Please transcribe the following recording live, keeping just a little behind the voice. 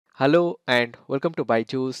Hello and welcome to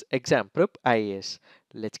Byju's Exam Prep IAS.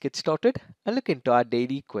 Let's get started and look into our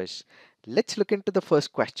daily quiz. Let's look into the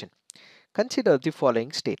first question. Consider the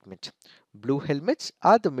following statement. Blue helmets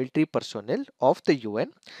are the military personnel of the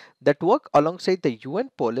UN that work alongside the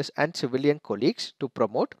UN police and civilian colleagues to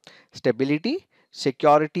promote stability,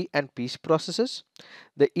 security and peace processes.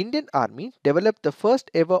 The Indian Army developed the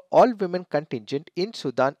first ever all-women contingent in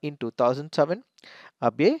Sudan in 2007.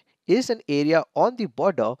 Abyei is an area on the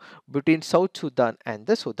border between South Sudan and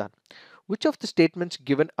the Sudan. Which of the statements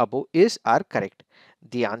given above are correct?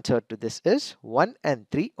 The answer to this is 1 and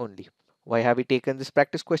 3 only. Why have we taken this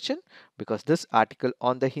practice question? Because this article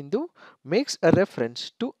on the Hindu makes a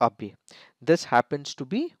reference to Abyei. This happens to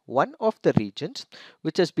be one of the regions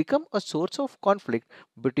which has become a source of conflict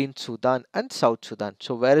between Sudan and South Sudan.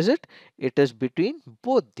 So where is it? It is between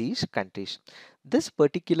both these countries. This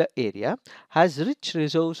particular area has rich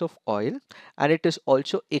reserves of oil and it is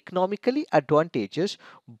also economically advantageous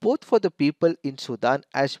both for the people in Sudan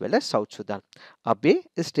as well as South Sudan. Abyei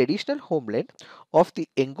is traditional homeland of the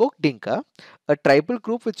Ngok Dinka, a tribal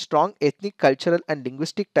group with strong ethnic, cultural and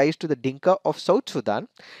linguistic ties to the Dinka of South Sudan.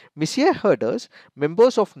 Messiah herders,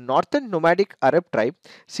 members of northern nomadic Arab tribe,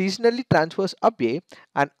 seasonally transverse Abyei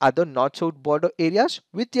and other north-south border areas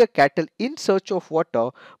with their cattle in search of water,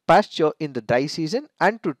 pasture in the dry season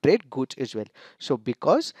and to trade goods as well. So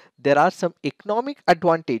because there are some economic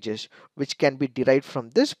advantages which can be derived from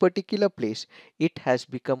this particular place, it has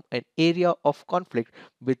become an area of conflict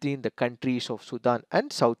between the countries of Sudan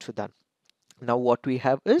and South Sudan. Now what we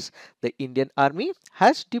have is the Indian Army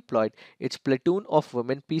has deployed its platoon of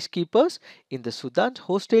women peacekeepers in the Sudan's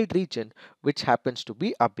hostile region, which happens to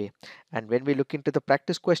be Abyei. And when we look into the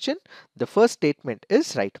practice question, the first statement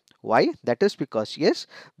is right. Why? That is because yes,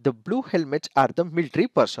 the blue helmets are the military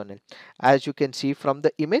personnel. As you can see from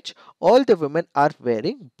the image, all the women are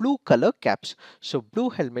wearing blue color caps. So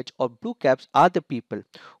blue helmets or blue caps are the people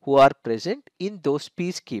who are present in those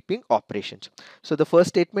peacekeeping operations. So the first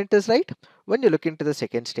statement is right. When you look into the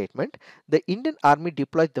second statement, the Indian Army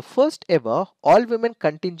deployed the first ever all-women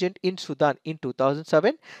contingent in Sudan in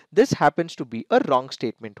 2007. This happens to be a wrong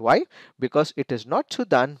statement. Why? Because it is not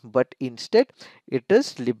Sudan, but instead it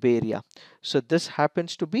is Liberia. So this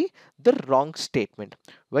happens to be the wrong statement.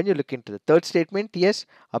 When you look into the third statement, yes,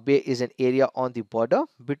 Abyei is an area on the border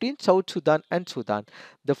between South Sudan and Sudan.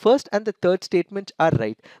 The first and the third statements are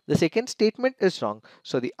right. The second statement is wrong.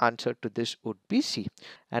 So the answer to this would be C.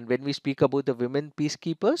 And when we speak about the women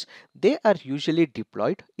peacekeepers, they are usually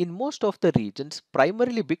deployed in most of the regions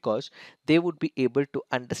primarily because they would be able to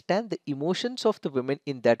understand the emotions of the women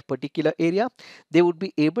in that particular area. They would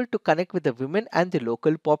be able to connect with the women and the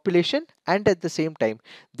local population, and at the same time,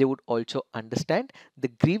 they would also understand the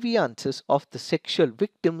grievances of the sexual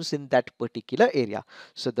victims in that particular area.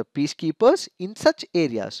 So the peacekeepers in such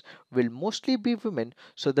areas will mostly be women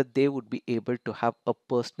so that they would be able to have a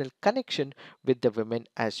personal connection with the women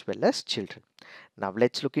as well as children. Now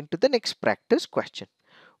let's look into the next practice question.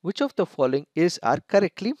 Which of the following are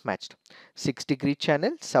correctly matched? 6-degree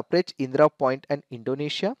channel separates Indira Point and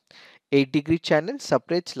Indonesia. 8-degree channel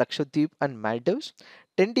separates Lakshadweep and Maldives.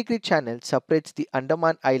 10-degree channel separates the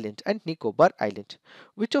Andaman Islands and Nicobar Islands.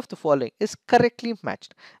 Which of the following is correctly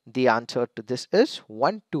matched? The answer to this is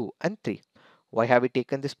 1, 2 and 3. Why have we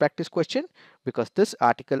taken this practice question? Because this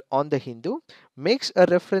article on the Hindu makes a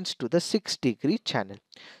reference to the 6-degree channel.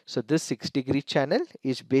 So this 6-degree channel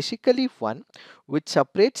is basically one which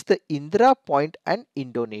separates the Indira Point and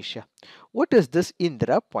Indonesia. What is this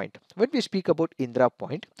Indira Point? When we speak about Indira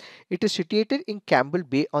Point, it is situated in Campbell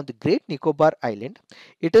Bay on the Great Nicobar Island.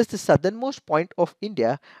 It is the southernmost point of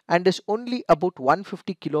India and is only about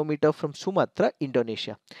 150 km from Sumatra,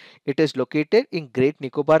 Indonesia. It is located in Great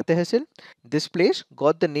Nicobar Tehsil. This place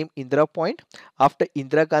got the name Indira Point after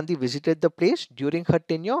Indira Gandhi visited the place during her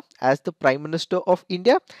tenure as the Prime Minister of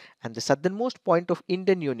India, and the southernmost point of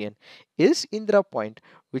Indian Union is Indira Point,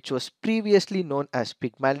 which was previously known as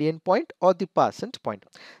Pygmalion Point or the Parsons Point.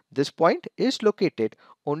 This point is located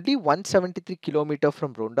only 173 km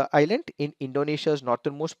from Ronda Island in Indonesia's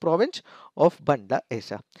northernmost province of Banda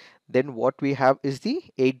Aceh. Then what we have is the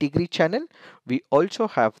 8-degree channel. We also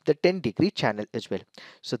have the 10-degree channel as well.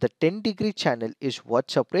 So the 10-degree channel is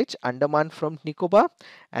what separates Andaman from Nicobar,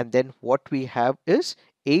 and then what we have is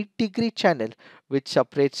 8-degree channel which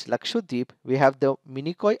separates Lakshadweep. We have the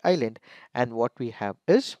Minicoy Island, and what we have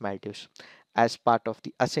is Maldives. As part of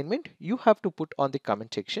the assignment, you have to put on the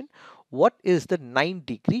comment section what is the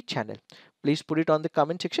 9-degree channel. Please put it on the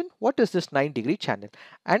comment section. What is this 9-degree channel?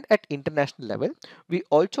 And at international level, we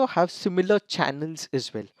also have similar channels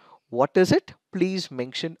as well. What is it? Please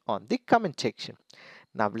mention on the comment section.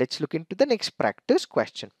 Now let's look into the next practice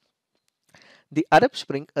question. The Arab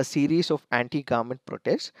Spring, a series of anti-government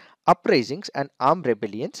protests, uprisings and armed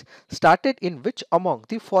rebellions, started in which among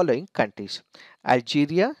the following countries?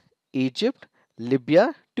 Algeria, Egypt,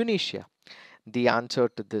 Libya, Tunisia. The answer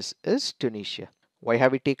to this is Tunisia. Why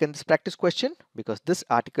have we taken this practice question? Because this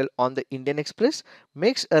article on the Indian Express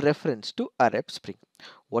makes a reference to Arab Spring.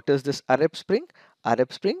 What is this Arab Spring?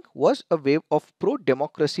 Arab Spring was a wave of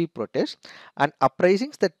pro-democracy protests and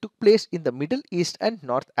uprisings that took place in the Middle East and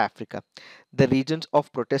North Africa. The regions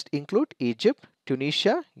of protest include Egypt,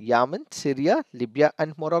 Tunisia, Yemen, Syria, Libya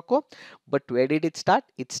and Morocco. But where did it start?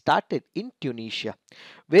 It started in Tunisia.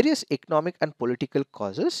 Various economic and political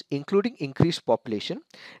causes, including increased population,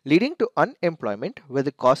 leading to unemployment, were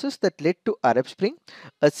the causes that led to Arab Spring,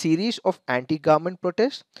 a series of anti-government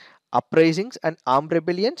protests, uprisings and armed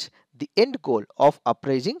rebellions. The end goal of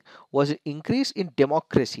uprising was an increase in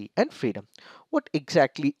democracy and freedom. What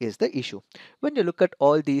exactly is the issue? When you look at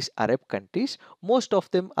all these Arab countries, most of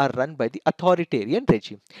them are run by the authoritarian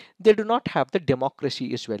regime. They do not have the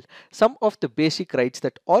democracy as well. Some of the basic rights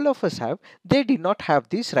that all of us have, they did not have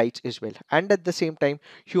these rights as well. And at the same time,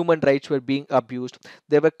 human rights were being abused.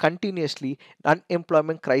 There were continuously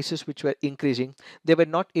unemployment crisis which were increasing. They were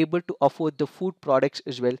not able to afford the food products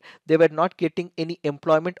as well. They were not getting any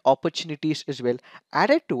employment opportunities as well.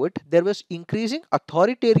 Added to it, there was increasing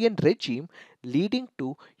authoritarian regime leading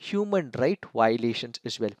to human right violations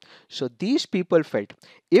as well. So these people felt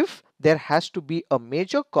if there has to be a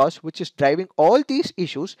major cause which is driving all these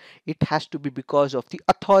issues, it has to be because of the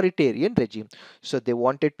authoritarian regime. So they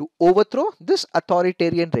wanted to overthrow this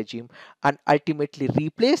authoritarian regime and ultimately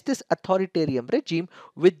replace this authoritarian regime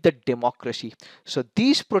with the democracy. So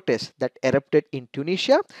these protests that erupted in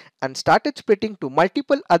Tunisia and started spreading to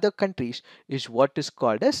multiple other countries is what is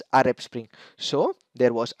called as Arab Spring. So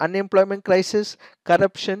there was unemployment crisis,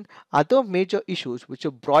 corruption, other major issues which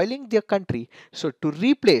were broiling their country. So to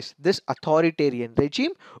replace this authoritarian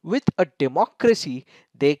regime with a democracy,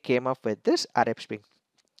 they came up with this Arab Spring.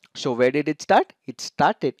 So where did it start? It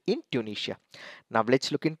started in Tunisia. Now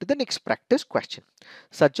let's look into the next practice question.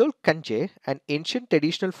 Sagol Kangjei, an ancient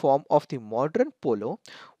traditional form of the modern polo,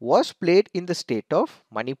 was played in the state of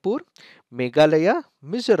Manipur, Meghalaya,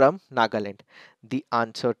 Mizoram, Nagaland. The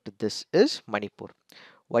answer to this is Manipur.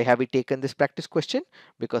 Why have we taken this practice question?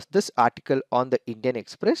 Because this article on the Indian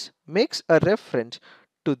Express makes a reference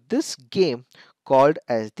to this game called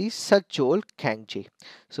as the Sagol Kangjei.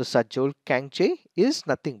 So Sagol Kangjei is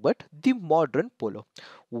nothing but the modern polo.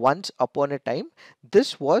 Once upon a time,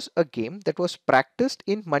 this was a game that was practiced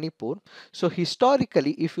in Manipur. So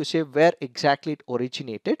historically, if you say where exactly it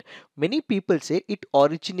originated, many people say it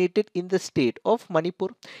originated in the state of Manipur.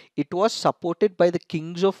 It was supported by the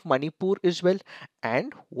kings of Manipur as well.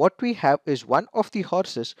 And what we have is one of the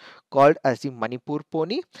horses called as the Manipur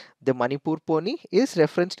pony. The Manipur pony is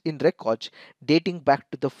referenced in records dating back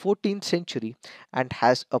to the 14th century and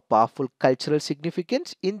has a powerful cultural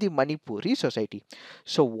significance in the Manipuri society.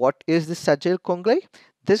 So what is the Sagol Kangjei?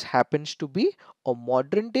 This happens to be a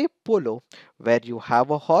modern day polo where you have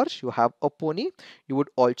a horse, you have a pony, you would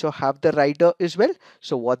also have the rider as well.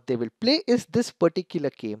 So what they will play is this particular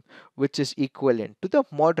game which is equivalent to the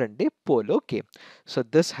modern day polo game. So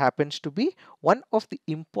this happens to be one of the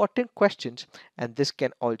important questions, and this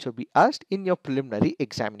can also be asked in your preliminary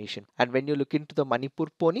examination. And when you look into the Manipur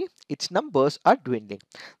pony, its numbers are dwindling.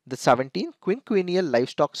 The 17th quinquennial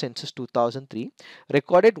livestock census 2003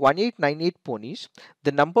 recorded 1898 ponies.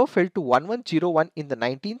 The number fell to 1101 in the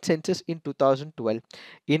 19th census in 2012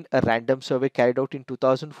 in a random survey carried out in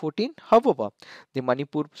 2014. However, the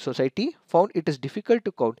Manipur Society found it is difficult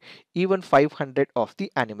to count even 500 of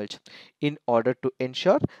the animals. In order to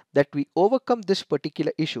ensure that we overcome this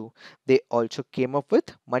particular issue, they also came up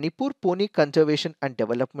with Manipur Pony Conservation and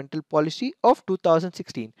Developmental Policy of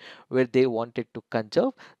 2016, where they wanted to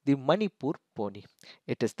conserve the Manipur pony.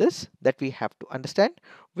 It is this that we have to understand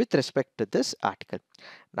with respect to this article.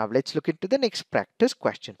 Now let's look into the next practice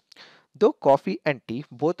question. Though coffee and tea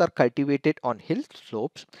both are cultivated on hill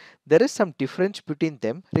slopes, there is some difference between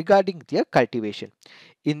them regarding their cultivation.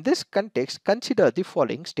 In this context, consider the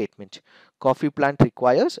following statements. Coffee plant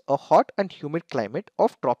requires a hot and humid climate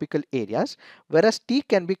of tropical areas, whereas tea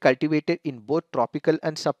can be cultivated in both tropical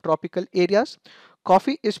and subtropical areas.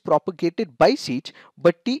 Coffee is propagated by seeds,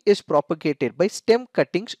 but tea is propagated by stem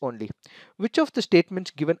cuttings only. Which of the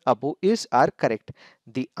statements given above are correct?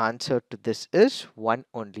 The answer to this is one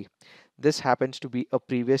only. This happens to be a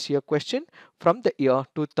previous year question from the year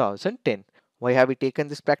 2010. Why have we taken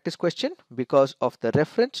this practice question? Because of the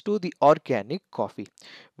reference to the organic coffee.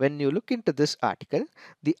 When you look into this article,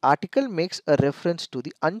 the article makes a reference to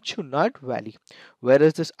the Anchunad Valley. Where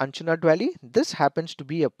is this Anchunad Valley? This happens to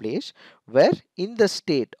be a place where in the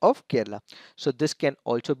state of Kerala. So this can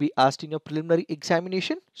also be asked in your preliminary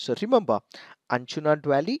examination. So remember, Anchunad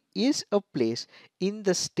Valley is a place in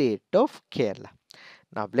the state of Kerala.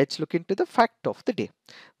 Now let's look into the fact of the day.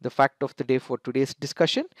 The fact of the day for today's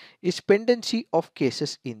discussion is pendency of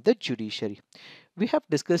cases in the judiciary. We have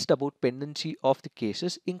discussed about pendency of the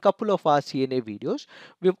cases in couple of our CNA videos.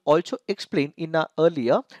 We have also explained in our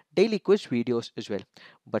earlier daily quiz videos as well.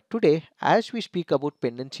 But today, as we speak about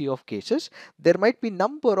pendency of cases, there might be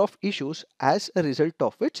number of issues as a result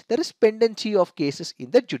of which there is pendency of cases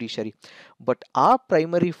in the judiciary. But our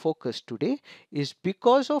primary focus today is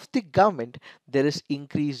because of the government, there is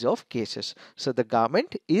increase of cases. So the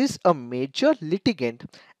government is a major litigant,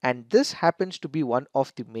 and this happens to be one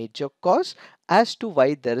of the major cause as to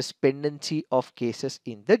why there is pendency of cases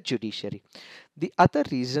in the judiciary. The other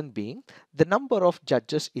reason being the number of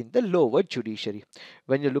judges in the lower judiciary.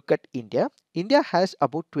 When you look at India, India has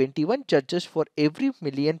about 21 judges for every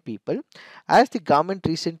million people, as the government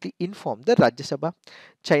recently informed the Rajya Sabha.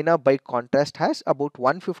 China, by contrast, has about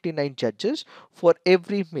 159 judges for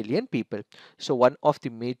every million people. So one of the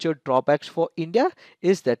major drawbacks for India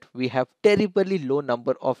is that we have terribly low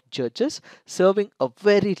number of judges serving a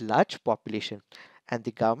very large population, and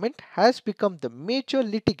the government has become the major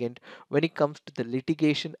litigant when it comes to the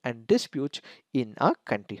litigation and disputes in our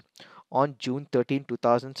country. On June 13,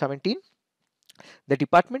 2017, the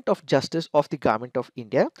Department of Justice of the Government of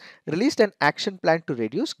India released an action plan to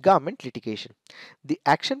reduce government litigation. The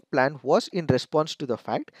action plan was in response to the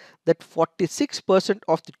fact that 46%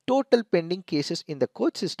 of the total pending cases in the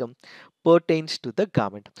court system pertains to the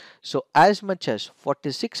government. So as much as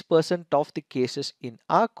 46% of the cases in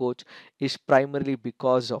our courts is primarily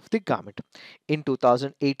because of the government. In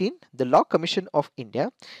 2018, the Law Commission of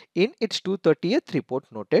India in its 230th report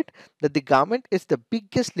noted that the government is the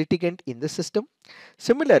biggest litigant in the system.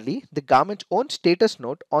 Similarly, the government's own status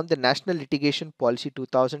note on the National Litigation Policy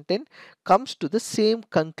 2010 comes to the same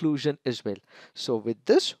conclusion as well. So with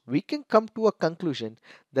this, we can come to a conclusion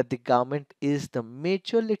that the government is the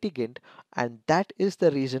major litigant, and that is the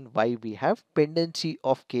reason why we have pendency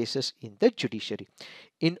of cases in the judiciary.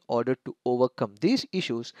 In order to overcome these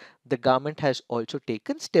issues, the government has also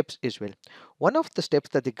taken steps as well. One of the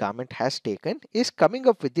steps that the government has taken is coming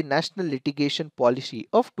up with the National Litigation Policy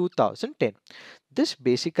of 2010. This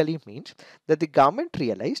basically means that the government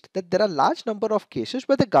realized that there are large number of cases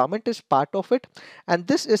where the government is part of it, and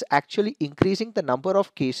this is actually increasing the number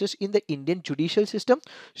of cases in the Indian judicial system.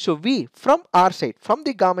 So we, from our side, from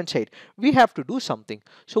the government side, we have to do something.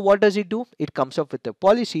 So what does it do? It comes up with a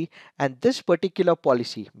policy, and this particular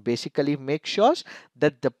policy basically makes sure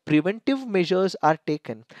that the preventive measures are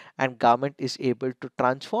taken and government is able to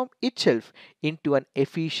transform itself into an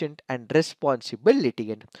efficient and responsible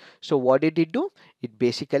litigant. So what did it do? It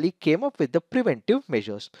basically came up with the preventive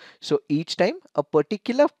measures. So each time a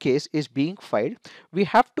particular case is being filed, we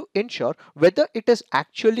have to ensure whether it is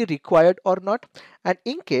actually required or not. And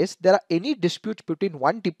in case there are any disputes between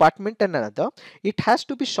one department and another, it has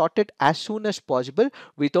to be sorted as soon as possible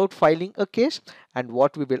without filing a case. And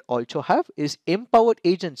what we will also have is empowered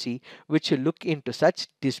agency which will look into such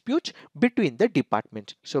disputes between the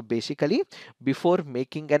departments. So basically, before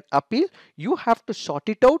making an appeal, you have to sort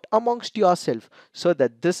it out amongst yourself so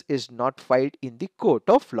that this is not filed in the court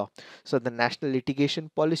of law. So the National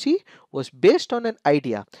Litigation Policy was based on an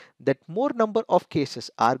idea that more number of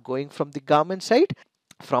cases are going from the government side,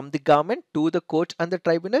 from the government to the courts and the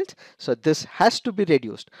tribunals. So this has to be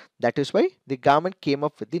reduced. That is why the government came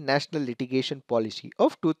up with the National Litigation Policy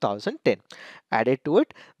of 2010. Added to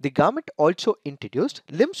it, the government also introduced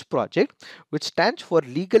LIMS project, which stands for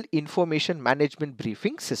Legal Information Management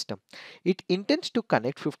Briefing System. It intends to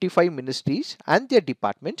connect 55 ministries and their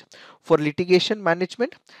departments for litigation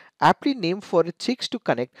management, aptly named for it seeks to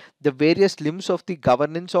connect the various limbs of the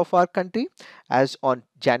governance of our country. As on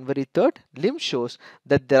January 3rd, LIMS shows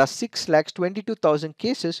that there are 6,22,000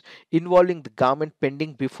 cases involving the government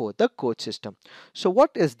pending before the court system. So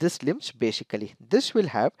what is this LIMS basically? This will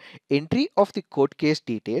have entry of the court case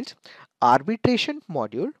details, arbitration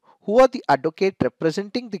module, who are the advocate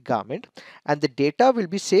representing the government, and the data will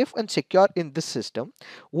be safe and secure in this system.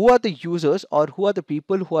 Who are the users or who are the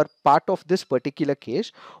people who are part of this particular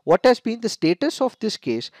case, what has been the status of this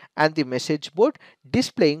case, and the message board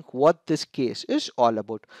displaying what this case is all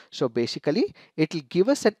about. So basically, it will give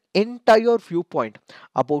us an entire viewpoint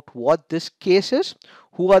about what this case is,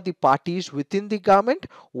 who are the parties within the government,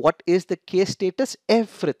 what is the case status,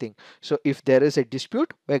 everything. So if there is a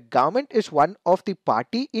dispute where government is one of the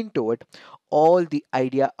party into it, all the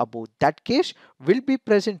idea about that case will be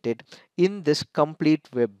presented in this complete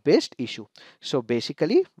web-based issue. So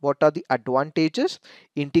basically, what are the advantages?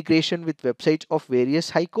 Integration with websites of various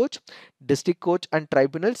high courts, district courts and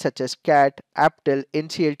tribunals such as CAT, APTEL,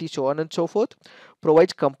 NCLT, so on and so forth.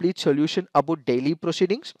 Provides complete solution about daily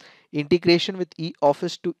proceedings. Integration with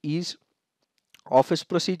e-office to ease office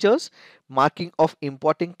procedures, marking of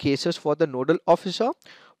important cases for the nodal officer,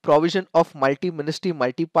 provision of multi-ministry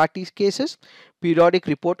multi-party cases, periodic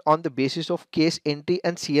report on the basis of case entry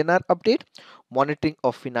and CNR update, monitoring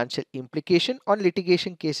of financial implication on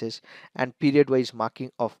litigation cases, and period-wise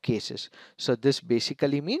marking of cases. So this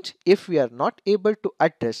basically means if we are not able to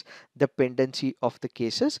address the pendency of the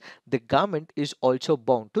cases, the government is also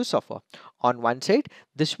bound to suffer. On one side,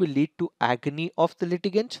 this will lead to agony of the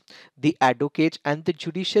litigants, the advocates and the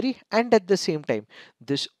judiciary, and at the same time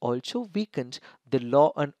this also weakens the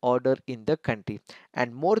law and order in the country.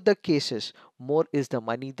 And more the cases, more is the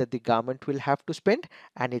money that the government will have to spend,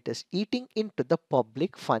 and it is eating into the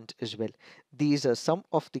public funds as well. These are some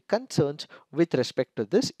of the concerns with respect to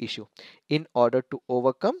this issue. In order to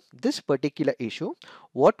overcome this particular issue,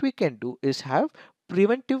 what we can do is have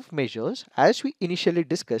preventive measures as we initially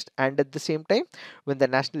discussed, and at the same time when the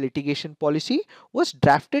national litigation policy was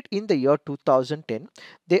drafted in the year 2010,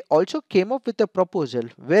 they also came up with a proposal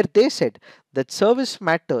where they said that service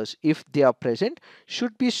matters, if they are present,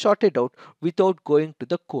 should be sorted out without going to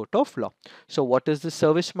the court of law. So what is the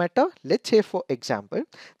service matter? Let's say for example,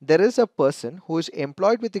 there is a person who is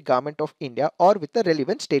employed with the government of India or with the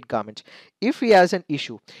relevant state governments. If he has an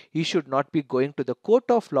issue, he should not be going to the court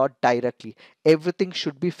of law directly. Everything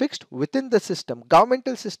should be fixed within the system,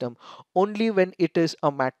 governmental system. Only when it is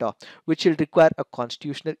a matter which will require a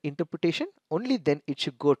constitutional interpretation, only then it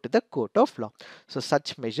should go to the court of law. So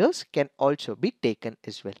such measures can also be taken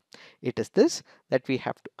as well. It is this that we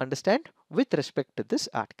have to understand with respect to this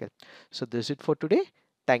article. So this is it for today.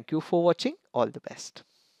 Thank you for watching. All the best.